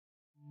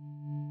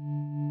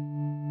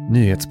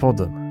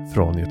Nyhetspodden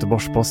från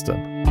Göteborgs-Posten.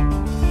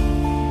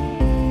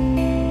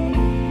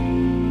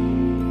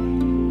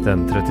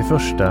 Den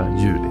 31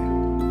 juli.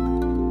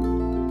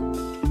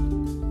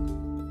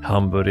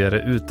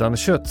 Hamburgare utan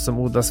kött som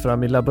odlas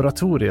fram i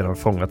laboratorier har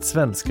fångat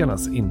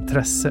svenskarnas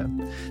intresse.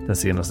 Den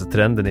senaste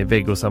trenden i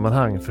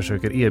vegosammanhang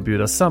försöker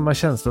erbjuda samma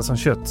känsla som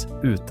kött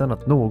utan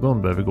att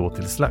någon behöver gå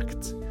till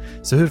slakt.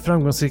 Så hur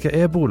framgångsrika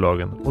är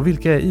bolagen och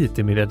vilka är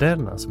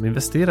IT-miljardärerna som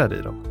investerar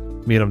i dem?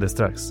 Mer om det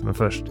strax, men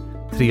först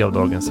 3 av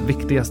dagens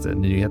viktigaste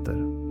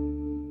nyheter.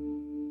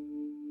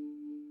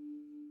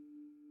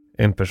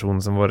 En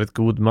person som varit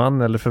god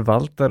man eller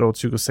förvaltare åt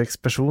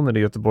 26 personer i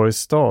Göteborgs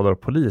stad har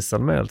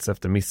polisanmälts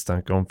efter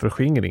misstanke om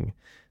förskingring.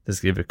 Det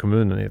skriver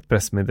kommunen i ett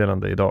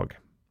pressmeddelande idag.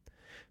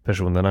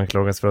 Personen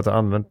anklagas för att ha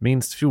använt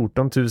minst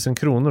 14 000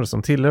 kronor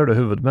som tillhörde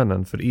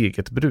huvudmännen för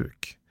eget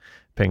bruk.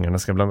 Pengarna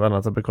ska bland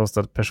annat ha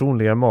bekostat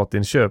personliga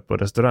matinköp och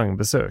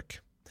restaurangbesök.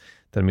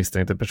 Den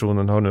misstänkte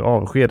personen har nu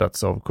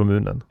avskedats av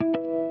kommunen.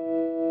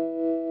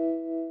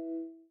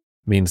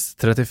 Minst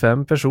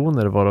 35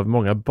 personer varav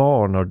många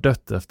barn har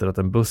dött efter att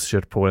en buss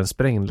kört på en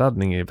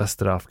sprängladdning i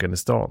västra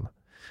Afghanistan.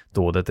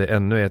 Dådet är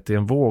ännu ett i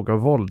en våg av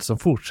våld som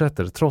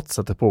fortsätter trots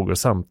att det pågår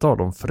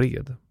samtal om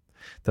fred.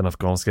 Den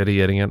afghanska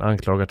regeringen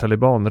anklagar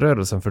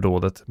talibanrörelsen för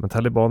dådet, men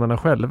talibanerna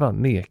själva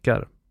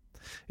nekar.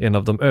 En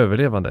av de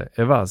överlevande,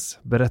 Evaz,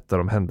 berättar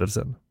om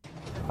händelsen.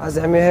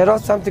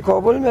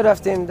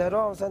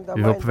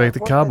 Vi var på väg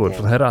till Kabul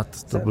från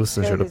Herat då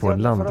bussen körde på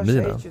en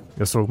landmina.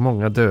 Jag såg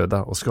många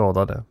döda och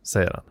skadade,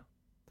 säger han.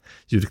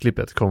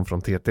 Ljudklippet kom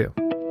från TT.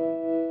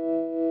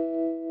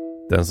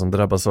 Den som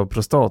drabbas av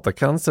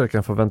prostatacancer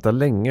kan få vänta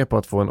länge på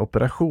att få en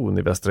operation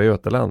i Västra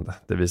Götaland.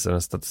 Det visar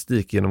en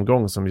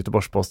statistikgenomgång som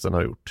Göteborgs-Posten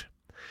har gjort.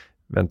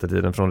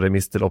 Väntetiden från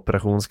remiss till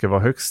operation ska vara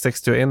högst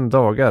 61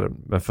 dagar,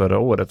 men förra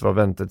året var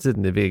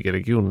väntetiden i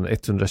VG-regionen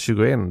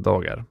 121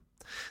 dagar.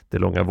 Det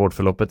långa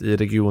vårdförloppet i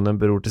regionen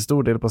beror till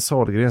stor del på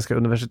Sahlgrenska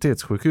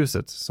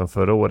universitetssjukhuset som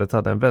förra året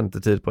hade en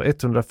väntetid på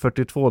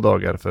 142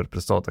 dagar för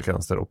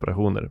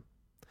prostatacanceroperationer.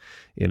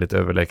 Enligt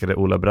överläkare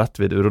Ola Bratt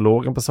vid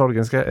urologen på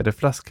Sahlgrenska är det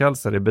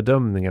flaskhalsar i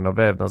bedömningen av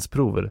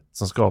vävnadsprover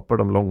som skapar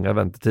de långa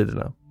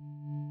väntetiderna.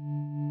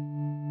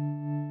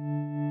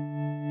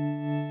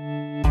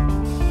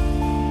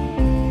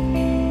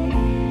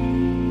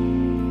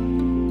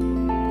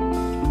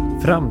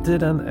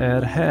 Framtiden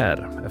är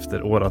här.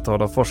 Efter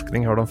åratal av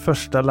forskning har de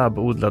första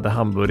labbodlade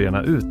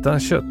hamburgarna utan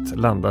kött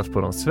landat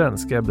på de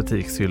svenska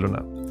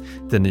butikshyllorna.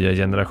 Den nya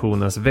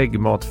generationens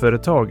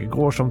väggmatföretag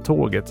går som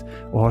tåget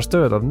och har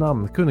stöd av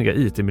namnkunniga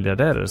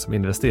IT-miljardärer som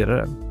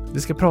investerare. Vi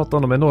ska prata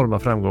om de enorma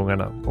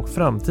framgångarna och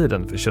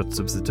framtiden för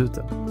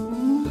köttsubstituten.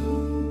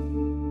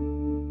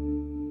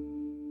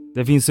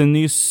 Det finns en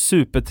ny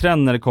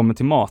supertrend när det kommer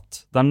till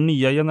mat. Den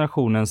nya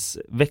generationens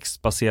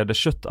växtbaserade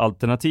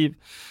köttalternativ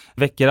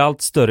väcker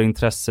allt större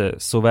intresse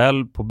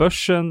såväl på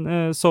börsen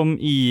som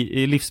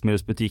i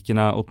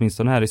livsmedelsbutikerna,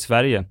 åtminstone här i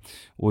Sverige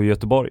och i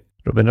Göteborg.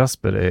 Robin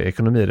Rasper är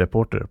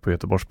ekonomireporter på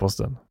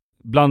Göteborgs-Posten.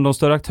 Bland de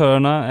större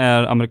aktörerna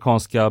är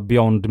amerikanska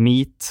Beyond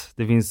Meat.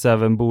 Det finns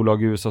även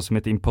bolag i USA som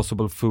heter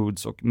Impossible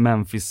Foods och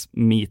Memphis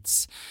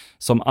Meats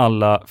som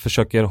alla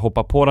försöker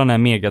hoppa på den här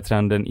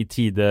megatrenden i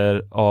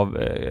tider av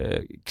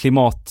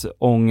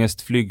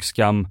klimatångest,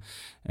 flygskam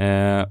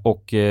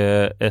och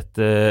ett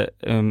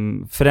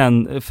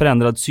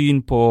förändrad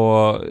syn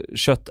på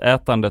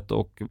köttätandet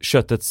och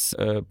köttets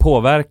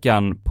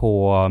påverkan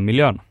på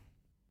miljön.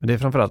 Men det är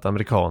framförallt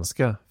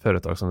amerikanska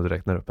företag som du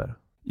räknar upp här.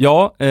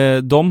 Ja,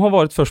 de har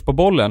varit först på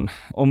bollen.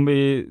 Om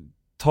vi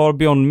tar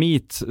Beyond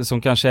Meat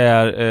som kanske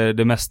är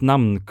det mest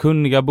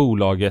namnkunniga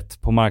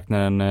bolaget på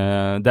marknaden,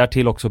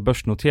 därtill också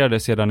börsnoterade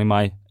sedan i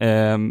maj,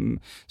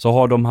 så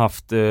har de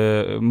haft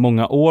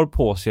många år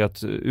på sig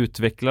att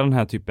utveckla den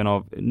här typen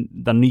av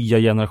den nya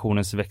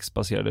generationens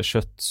växtbaserade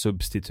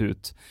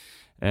köttsubstitut.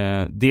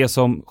 Det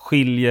som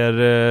skiljer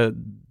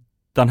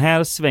den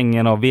här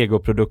svängen av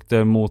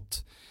vegoprodukter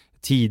mot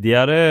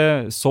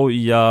tidigare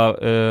soja,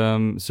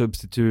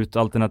 substitut,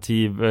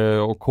 alternativ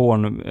och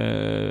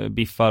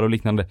kornbiffar och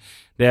liknande,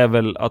 det är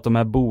väl att de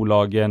här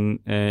bolagen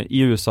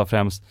i USA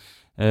främst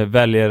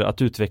väljer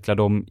att utveckla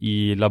dem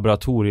i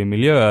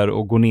laboratoriemiljöer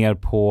och gå ner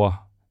på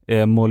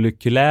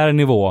molekylär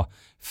nivå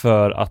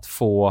för att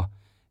få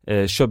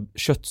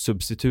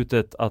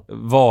köttsubstitutet att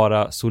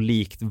vara så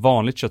likt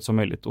vanligt kött som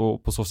möjligt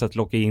och på så sätt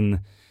locka in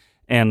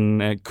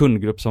en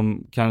kundgrupp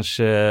som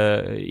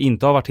kanske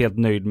inte har varit helt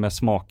nöjd med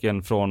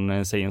smaken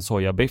från, säg, en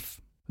sojabiff.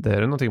 Det här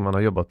är någonting man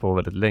har jobbat på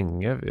väldigt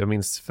länge. Jag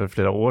minns för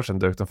flera år sedan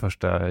dök de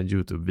första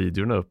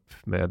YouTube-videorna upp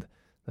med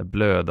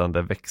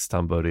blödande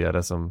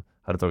växthamburgare som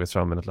hade tagits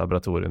fram i ett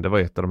laboratorium. Det var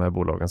ett av de här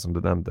bolagen som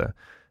du nämnde.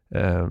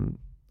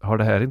 Har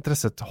det här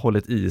intresset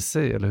hållit i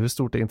sig, eller hur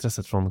stort är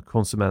intresset från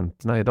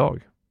konsumenterna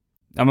idag?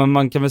 Ja, men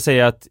man kan väl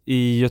säga att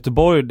i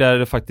Göteborg, där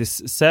det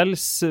faktiskt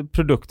säljs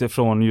produkter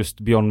från just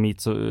Beyond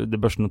Meat, det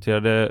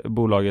börsnoterade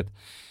bolaget,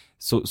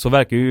 så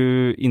verkar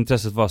ju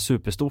intresset vara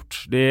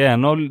superstort. Det är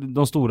en av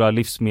de stora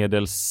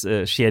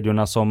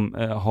livsmedelskedjorna som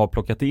har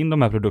plockat in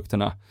de här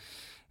produkterna.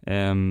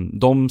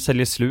 De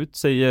säljer slut,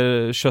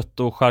 säger kött-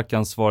 och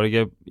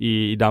charkansvariga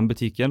i den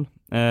butiken.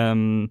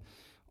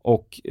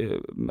 Och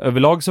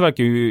överlag så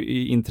verkar ju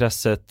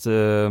intresset,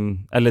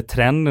 eller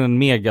trenden,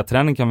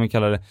 megatrenden kan man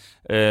kalla det,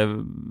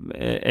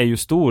 är ju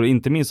stor.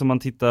 Inte minst om man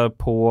tittar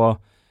på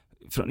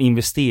från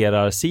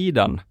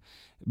investerarsidan.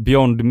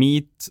 Beyond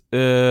Meat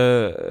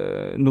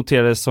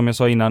noterades som jag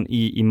sa innan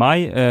i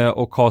maj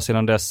och har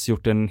sedan dess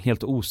gjort en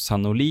helt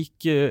osannolik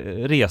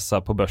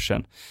resa på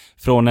börsen.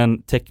 Från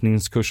en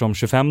teckningskurs om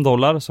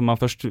 $25 som man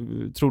först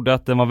trodde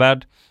att den var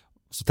värd,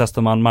 så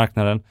testar man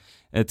marknaden,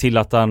 till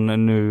att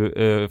han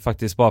nu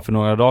faktiskt bara för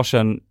några dagar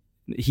sedan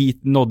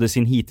nådde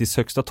sin hittills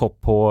högsta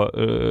topp på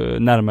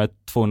närmare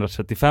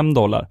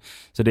 $235.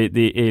 Så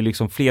det är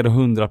liksom flera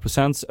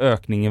 100%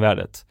 ökning i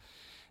värdet.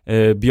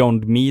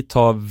 Beyond Meat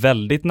har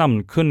väldigt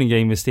namnkunniga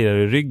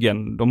investerare i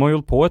ryggen. De har ju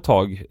hållit på ett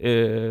tag.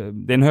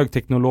 Det är en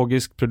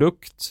högteknologisk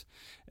produkt,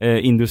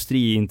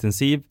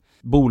 industriintensiv.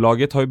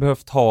 Bolaget har ju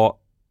behövt ha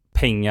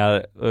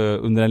pengar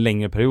under en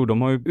längre period.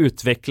 De har ju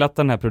utvecklat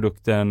den här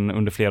produkten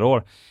under flera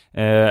år.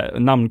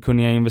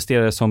 Namnkunniga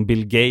investerare som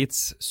Bill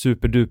Gates,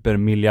 superduper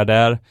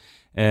miljardär,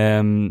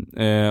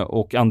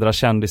 och andra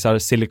kändisar,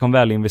 Silicon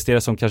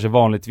Valley-investerare som kanske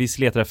vanligtvis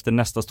letar efter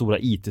nästa stora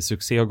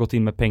IT-succé har gått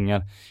in med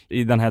pengar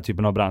i den här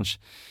typen av bransch.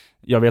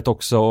 Jag vet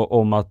också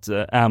om att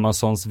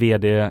Amazons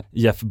vd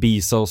Jeff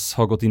Bezos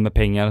har gått in med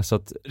pengar, så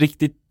att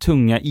riktigt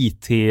tunga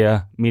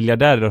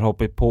IT-miljardärer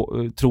hoppar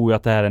på, tror jag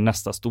att det här är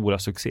nästa stora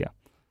succé.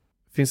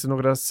 Finns det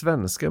några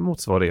svenska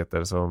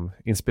motsvarigheter som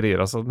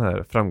inspireras av den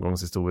här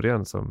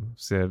framgångshistorien som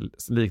ser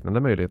liknande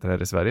möjligheter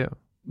här i Sverige?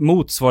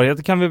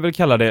 Motsvarigheter kan vi väl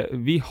kalla det.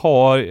 Vi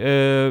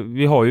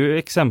har ju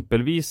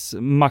exempelvis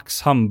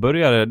Max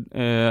hamburgare,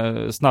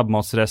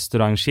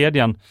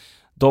 snabbmatsrestaurangkedjan.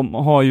 De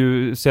har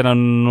ju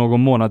sedan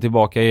någon månad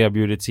tillbaka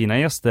erbjudit sina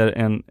gäster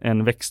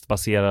en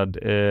växtbaserad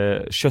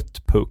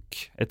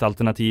köttpuck. Ett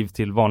alternativ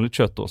till vanligt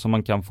kött då, som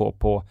man kan få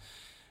på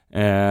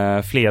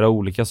flera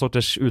olika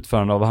sorters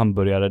utförande av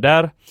hamburgare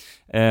där.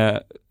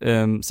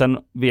 Sen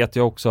vet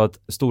jag också att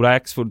stora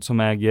Axfood som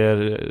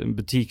äger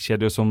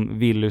butikskedjor som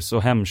Willys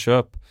och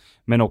Hemköp,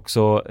 men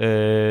också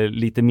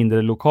lite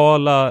mindre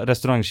lokala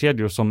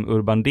restaurangkedjor som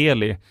Urban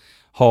Deli,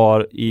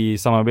 har i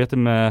samarbete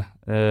med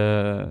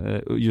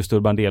just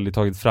Urban Deli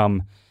tagit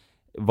fram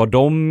vad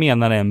de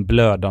menar är en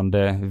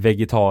blödande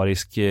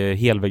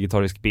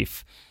helvegetarisk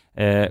biff.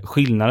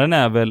 Skillnaden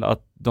är väl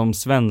att de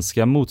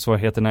svenska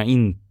motsvarigheterna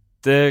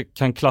inte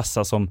kan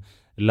klassas som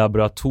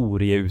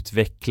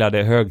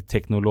laboratorieutvecklade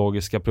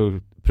högteknologiska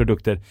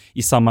produkter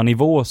i samma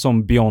nivå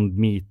som Beyond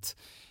Meat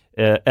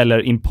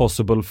eller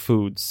Impossible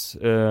Foods.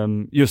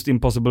 Just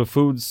Impossible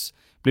Foods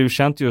blev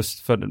känt just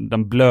för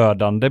den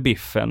blödande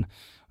biffen.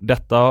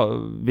 Detta,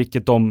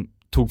 vilket de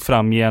tog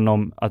fram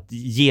genom att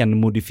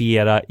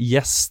genmodifiera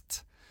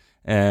jäst.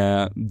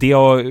 Det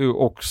har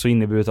också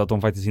inneburit att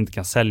de faktiskt inte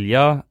kan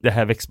sälja det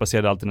här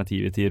växtbaserade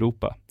alternativet i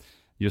Europa.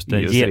 Just det,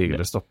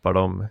 regler stoppar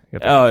dem.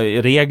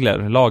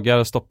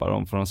 Lagar stoppar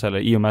dem från att sälja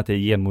i och med att det är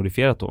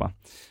genmodifierat då, va?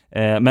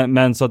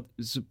 Men så att,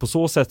 på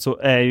så sätt så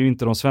är ju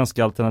inte de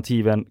svenska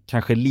alternativen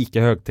kanske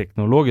lika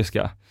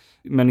högteknologiska.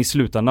 Men i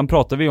slutändan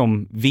pratar vi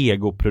om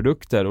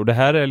vegoprodukter, och det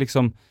här är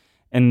liksom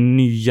en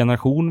ny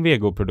generation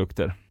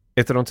vegoprodukter.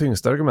 Ett av de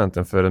tyngsta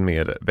argumenten för en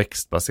mer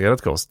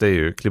växtbaserad kost, det är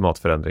ju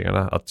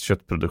klimatförändringarna. Att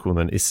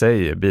köttproduktionen i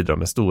sig bidrar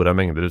med stora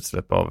mängder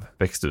utsläpp av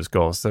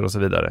växthusgaser och så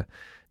vidare.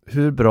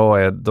 Hur bra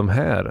är de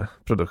här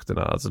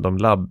produkterna, alltså de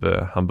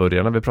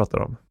labbhamburgarna vi pratar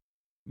om?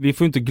 Vi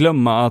får inte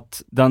glömma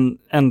att den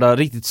enda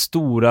riktigt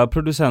stora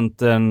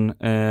producenten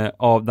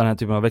av den här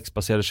typen av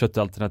växtbaserade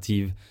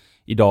köttalternativ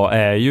idag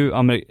är ju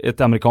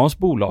ett amerikanskt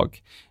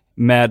bolag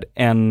med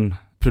en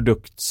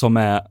produkt som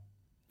är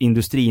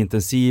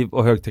industriintensiv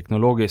och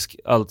högteknologisk.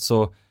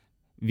 Alltså,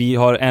 vi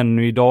har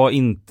ännu idag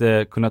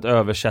inte kunnat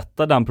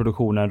översätta den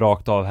produktionen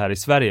rakt av här i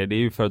Sverige. Det är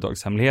ju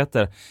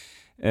företagshemligheter.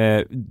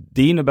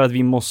 Det innebär att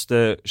vi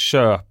måste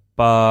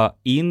köpa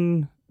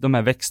in de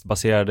här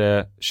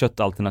växtbaserade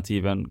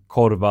köttalternativen,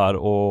 korvar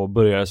och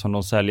burgare som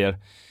de säljer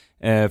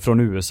från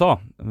USA.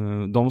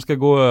 De ska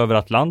gå över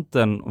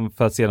Atlanten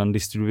för att sedan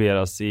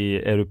distribueras i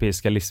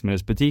europeiska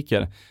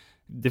livsmedelsbutiker.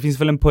 Det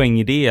finns väl en poäng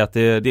i det att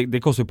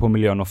det kostar på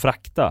miljön att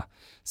frakta.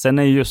 Sen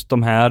är just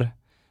de här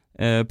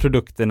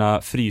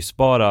produkterna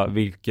frysbara,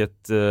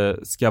 vilket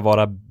ska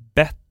vara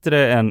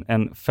bättre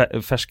än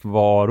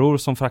färskvaror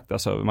som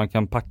fraktas över. Man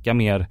kan packa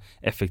mer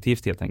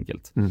effektivt helt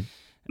enkelt. Mm.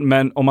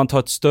 Men om man tar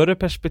ett större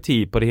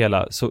perspektiv på det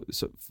hela, så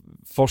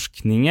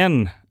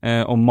forskningen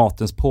om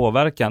matens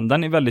påverkan,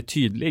 den är väldigt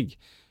tydlig.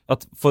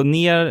 Att få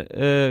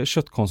ner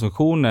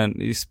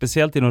köttkonsumtionen,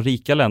 speciellt i de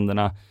rika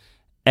länderna,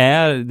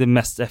 är det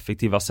mest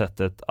effektiva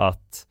sättet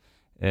att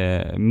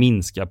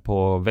minska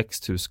på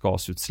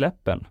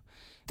växthusgasutsläppen.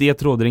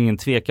 Det råder ingen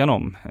tvekan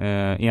om.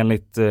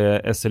 Enligt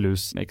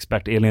SLUs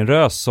expert Elin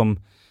Rös som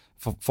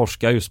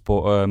forskar just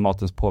på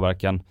matens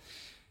påverkan.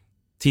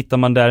 Tittar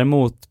man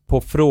däremot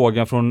på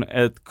frågan från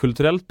ett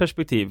kulturellt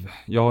perspektiv.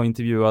 Jag har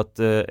intervjuat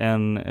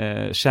en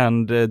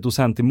känd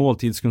docent i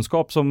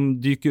måltidskunskap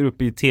som dyker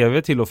upp i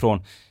tv till och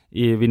från.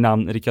 vid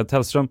namn Rickard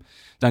Tellström.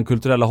 Den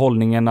kulturella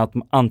hållningen att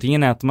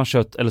antingen äter man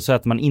kött eller så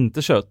äter man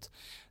inte kött.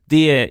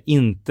 Det är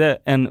inte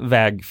en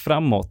väg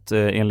framåt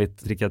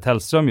enligt Rickard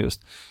Tellström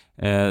just.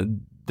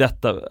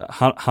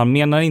 Han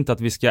menar inte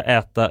att vi ska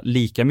äta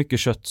lika mycket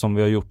kött som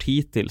vi har gjort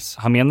hittills.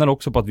 Han menar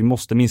också på att vi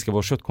måste minska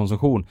vår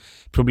köttkonsumtion.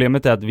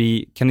 Problemet är att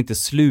vi kan inte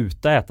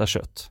sluta äta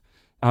kött.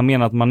 Han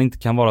menar att man inte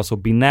kan vara så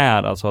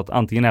binär, alltså att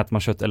antingen äter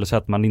man kött eller så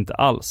äter man inte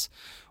alls.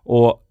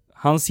 Och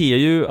han ser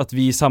ju att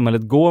vi i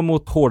samhället går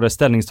mot hårdare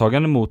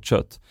ställningstagande mot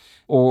kött.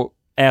 Och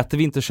äter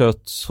vi inte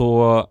kött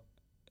så,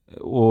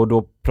 och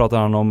då pratar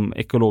han om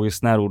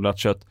ekologiskt närodlat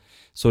kött,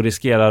 så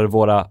riskerar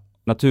våra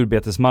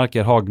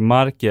naturbetesmarker,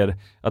 hagmarker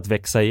att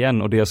växa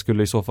igen, och det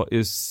skulle i så fall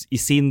i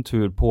sin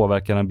tur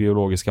påverka den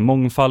biologiska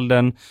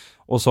mångfalden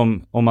och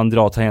som, om man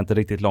drar tangenten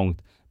riktigt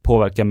långt,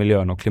 påverka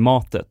miljön och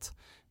klimatet.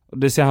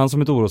 Det ser han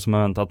som ett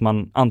orosmoment att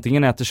man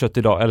antingen äter kött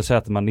idag eller så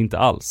äter man det inte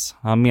alls.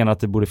 Han menar att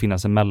det borde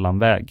finnas en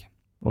mellanväg.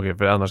 Okej,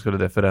 för annars skulle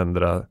det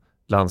förändra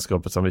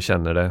landskapet som vi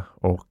känner det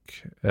och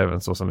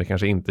även så som vi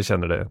kanske inte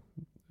känner det.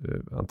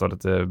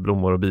 Antalet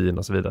blommor och bin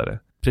och så vidare.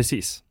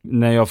 Precis.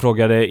 När jag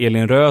frågade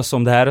Elin Rös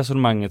om det här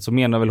resonemanget så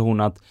menar väl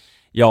hon att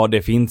ja,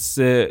 det finns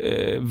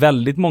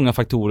väldigt många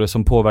faktorer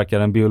som påverkar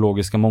den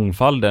biologiska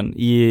mångfalden.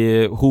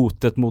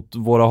 Hotet mot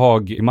våra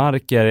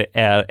hagmarker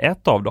är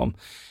ett av dem.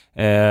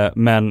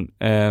 Men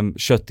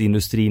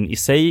köttindustrin i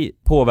sig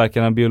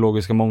påverkar den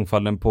biologiska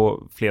mångfalden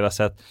på flera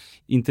sätt.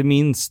 Inte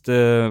minst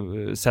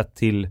sett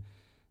till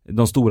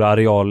de stora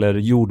arealer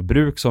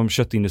jordbruk som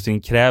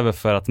köttindustrin kräver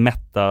för att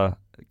mätta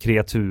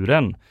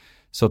kreaturen.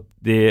 Så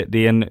det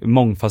är en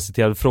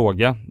mångfacetterad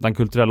fråga. Den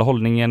kulturella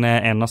hållningen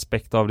är en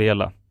aspekt av det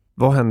hela.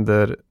 Vad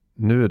händer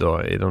nu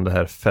då i det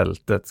här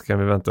fältet? Kan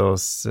vi vänta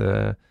oss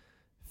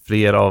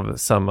fler av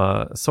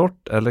samma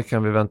sort eller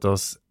kan vi vänta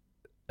oss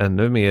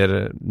ännu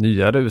mer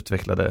nyare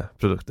utvecklade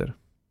produkter?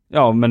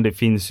 Ja, men det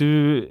finns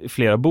ju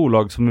flera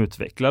bolag som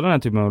utvecklar den här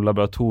typen av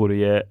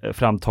laboratorie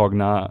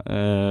framtagna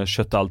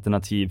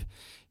köttalternativ.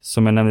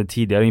 Som jag nämnde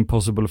tidigare,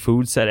 Impossible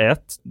Foods är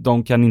ett.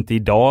 De kan inte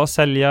idag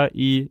sälja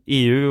i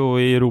EU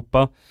och i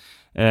Europa.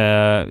 Det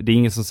är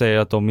ingen som säger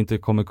att de inte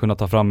kommer kunna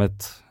ta fram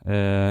ett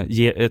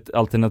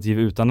alternativ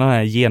utan den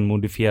här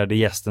genmodifierade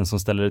jästen som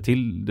ställer det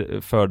till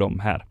för dem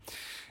här.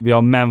 Vi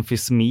har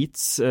Memphis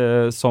Meats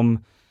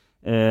som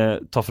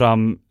tar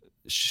fram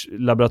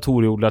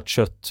laboratorieodlat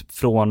kött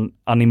från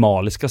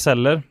animaliska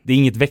celler. Det är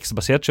inget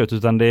växtbaserat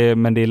kött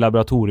men det är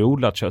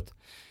laboratorieodlat kött.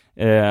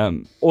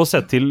 Och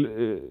sett till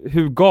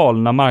hur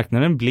galna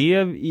marknaden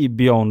blev i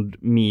Beyond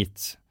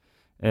Meat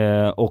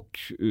och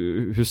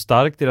hur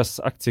stark deras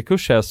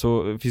aktiekurs är,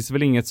 så finns det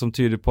väl inget som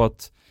tyder på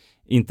att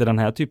inte den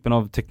här typen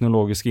av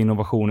teknologiska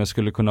innovationer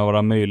skulle kunna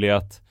vara möjliga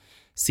att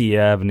se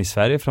även i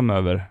Sverige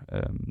framöver.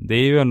 Det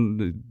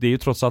är ju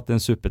trots allt en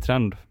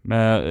supertrend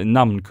med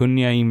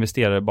namnkunniga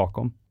investerare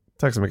bakom.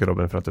 Tack så mycket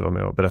Robin för att du var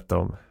med och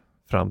berättade om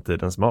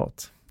framtidens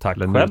mat. Tack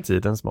eller själv.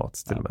 Nutidens mat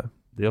till och med.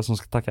 Det är jag som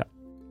ska tacka.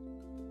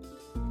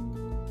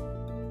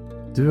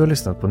 Du har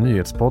lyssnat på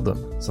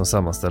Nyhetspodden som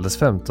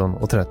sammanställdes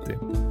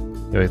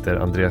 15:30. Jag heter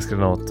Andreas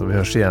Granat och vi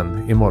hörs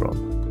igen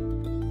imorgon.